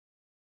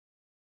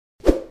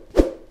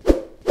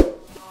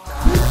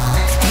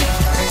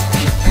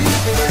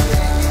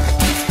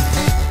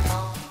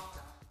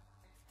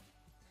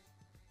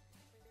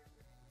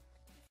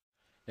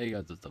Hey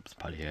guys, what's up? It's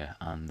Paddy here,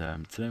 and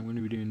today I'm going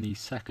to be doing the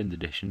second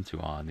edition to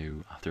our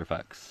new After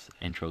Effects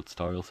intro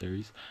tutorial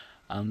series.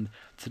 And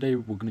today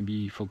we're going to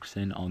be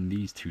focusing on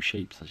these two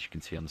shapes, as you can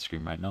see on the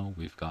screen right now.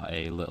 We've got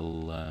a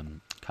little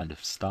kind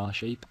of star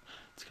shape.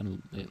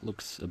 It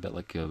looks a bit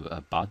like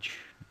a badge,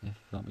 if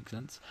that makes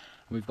sense.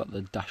 And we've got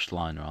the dashed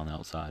line around the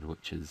outside,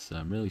 which is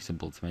really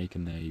simple to make,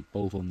 and they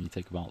both only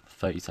take about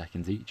 30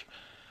 seconds each.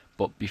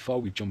 But before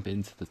we jump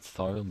into the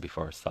tutorial, and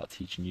before I start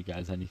teaching you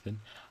guys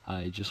anything,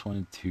 I just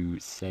wanted to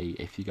say,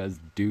 if you guys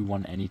do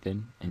want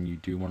anything and you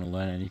do want to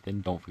learn anything,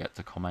 don't forget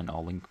to comment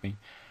or link me.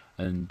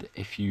 And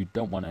if you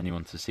don't want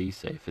anyone to see,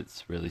 say if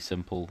it's really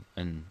simple,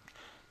 and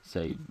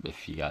say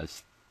if you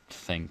guys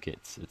think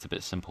it's a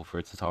bit simple for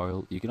a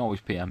tutorial, you can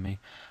always PM me.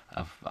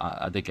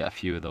 I did get a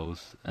few of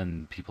those,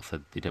 and people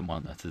said they didn't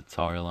want a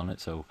tutorial on it,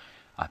 so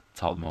I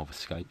taught them over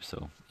Skype.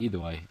 So either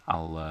way,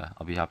 I'll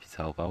be happy to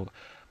help out.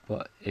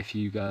 But if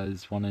you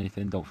guys want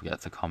anything, don't forget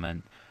to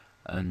comment.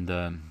 And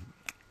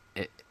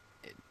it,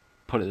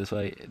 put it this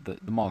way: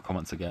 the more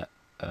comments I get,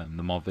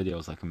 the more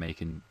videos I can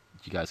make, and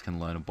you guys can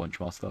learn a bunch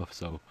more stuff.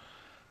 So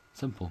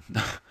simple.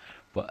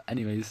 But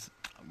anyways,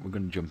 we're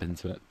gonna jump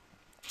into it.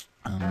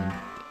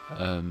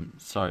 And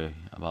sorry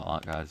about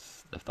that,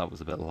 guys, if that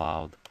was a bit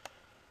loud.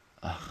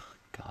 Ugh,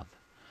 God,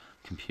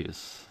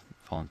 computers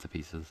falling to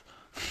pieces.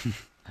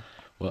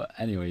 Well,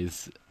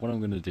 anyways, what I'm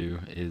going to do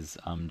is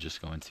I'm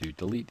just going to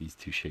delete these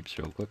two shapes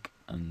real quick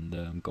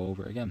and go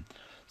over it again.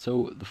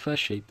 So the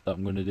first shape that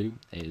I'm going to do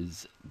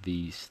is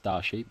the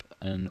star shape,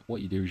 and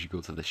what you do is you go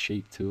to the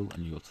shape tool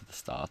and you go to the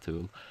star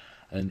tool.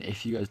 And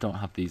if you guys don't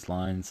have these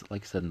lines,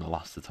 like I said in the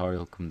last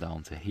tutorial, come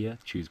down to here,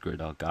 choose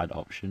grid or guide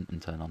option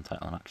and turn on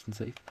title and action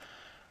safe.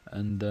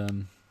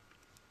 And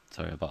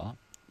sorry about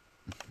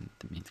that,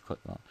 didn't mean to click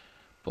that.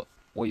 But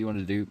what you want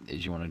to do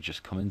is you want to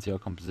just come into your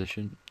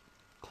composition,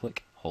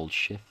 click, hold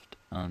shift,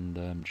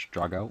 and just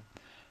drag out,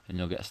 and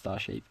you'll get a star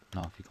shape.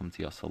 Now if you come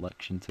to your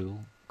selection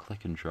tool,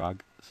 click and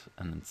drag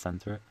and then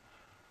center it,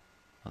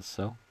 as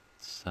so.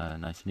 It's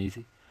nice and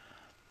easy.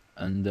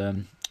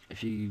 And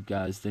if you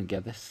guys didn't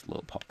get this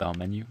little pop down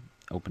menu,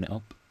 open it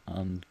up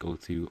and go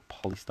to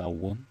polystyle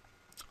 1,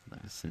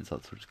 since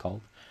that's what it's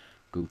called.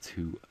 Go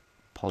to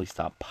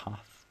polystyle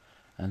path,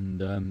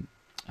 and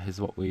here's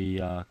what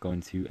we are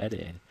going to edit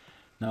in.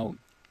 Now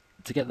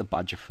to get the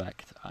badge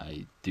effect,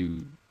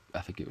 I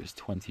think it was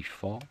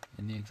 24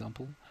 in the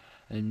example,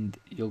 and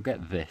you'll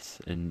get this,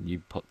 and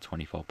you put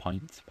 24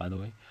 points, by the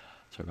way,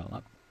 sorry about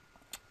that,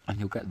 and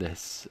you'll get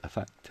this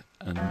effect.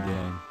 And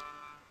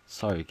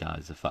sorry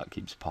guys if that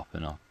keeps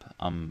popping up,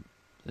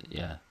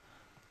 yeah,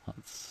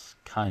 that's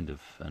kind of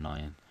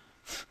annoying.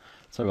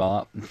 Sorry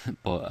about that.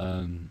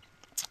 But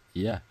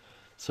yeah,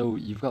 so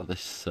you've got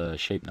this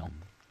shape now,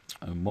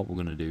 and what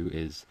we're going to do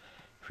is,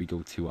 if we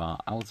go to our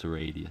outer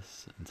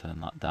radius and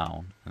turn that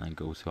down, and then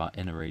go to our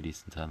inner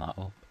radius and turn that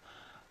up,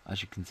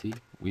 as you can see,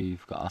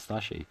 we've got our star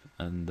shape.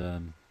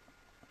 And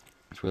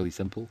it's really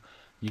simple.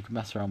 You can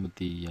mess around with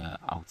the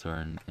outer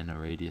and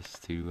inner radius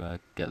to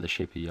get the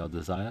shape of your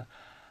desire,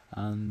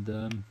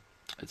 and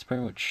it's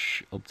pretty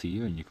much up to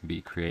you, and you can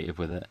be creative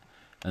with it.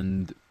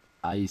 And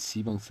I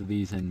see most of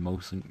these in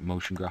motion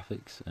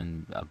graphics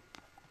and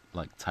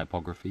like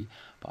typography,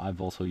 but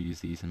I've also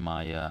used these in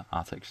my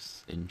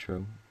Artex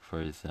intro for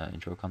his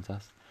intro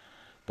contest.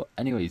 But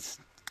anyways,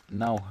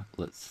 now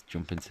let's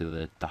jump into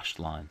the dashed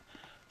line.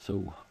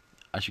 So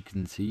as you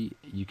can see,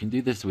 you can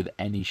do this with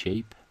any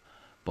shape,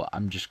 but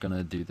I'm just going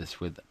to do this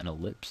with an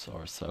ellipse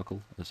or a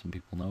circle, as some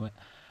people know it.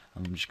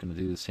 And I'm just going to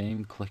do the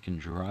same, click and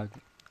drag.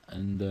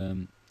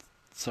 And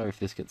sorry if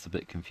this gets a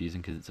bit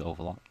confusing because it's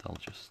overlapped. I'll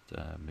just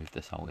move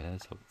this out here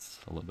so it's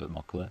a little bit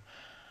more clear.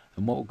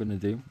 And what we're going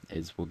to do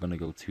is we're going to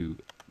go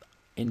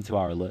into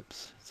our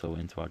ellipse, so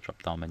into our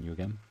drop down menu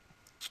again.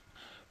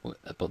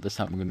 But this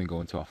time we're going to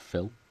go into our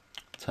fill,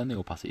 turn the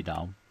opacity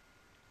down,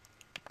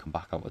 come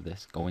back out with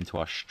this, go into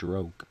our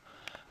stroke,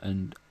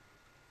 and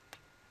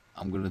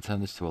I'm going to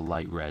turn this to a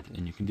light red,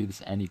 and you can do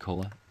this any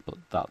colour, but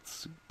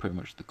that's pretty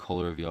much the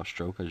colour of your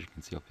stroke, as you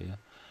can see up here.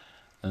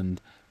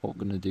 And what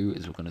we're going to do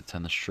is we're going to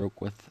turn the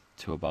stroke width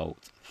to about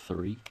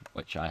 3,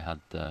 which I had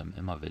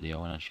in my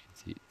video, and as you can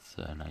see it's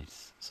a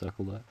nice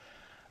circle there.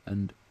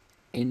 And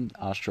in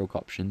our stroke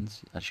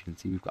options, as you can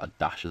see, we've got a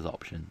dashes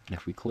option, and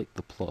if we click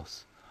the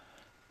plus,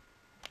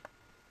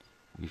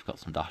 we've got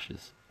some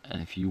dashes. And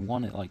if you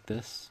want it like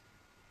this,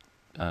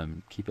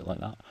 keep it like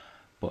that.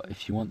 But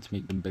if you want to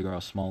make them bigger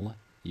or smaller,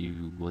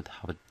 you would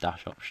have a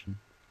dash option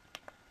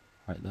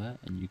right there,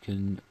 and you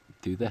can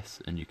do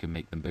this, and you can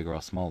make them bigger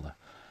or smaller.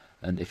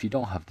 And if you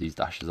don't have these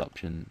dashes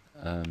option,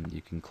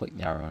 you can click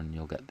the arrow and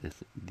you'll get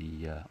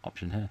the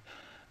option here.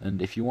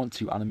 And if you want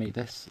to animate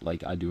this,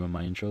 like I do in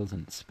my intros,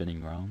 and it's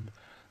spinning around,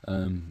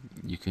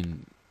 you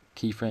can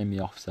keyframe the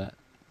offset,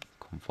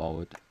 come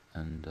forward,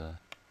 and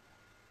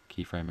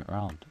keyframe it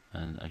around,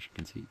 and as you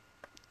can see,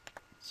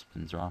 it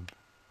spins around.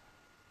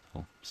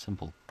 So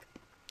simple.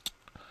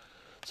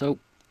 So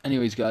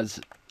anyways guys,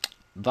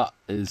 that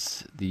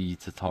is the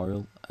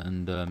tutorial,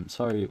 and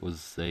sorry it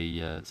was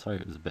a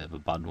bit of a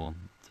bad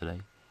one today.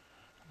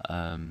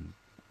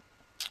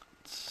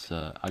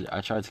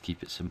 I tried to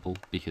keep it simple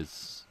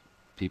because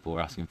people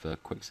were asking for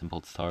quick,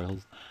 simple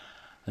tutorials.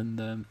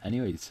 And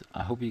anyways,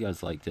 I hope you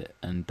guys liked it,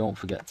 and don't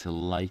forget to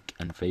like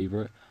and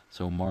favorite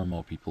so more and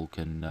more people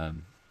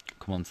can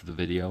come onto the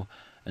video,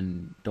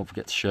 and don't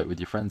forget to share it with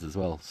your friends as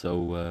well.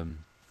 So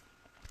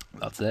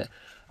that's it.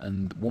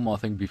 And one more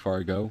thing before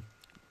I go,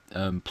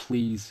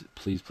 please,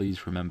 please,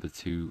 please remember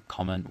to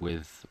comment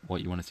with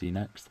what you want to see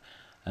next,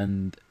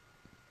 and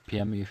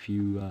PM me if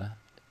you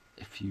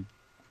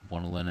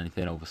want to learn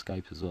anything over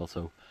Skype as well.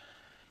 So,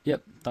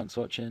 yep, thanks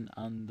for watching,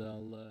 and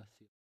I'll see you.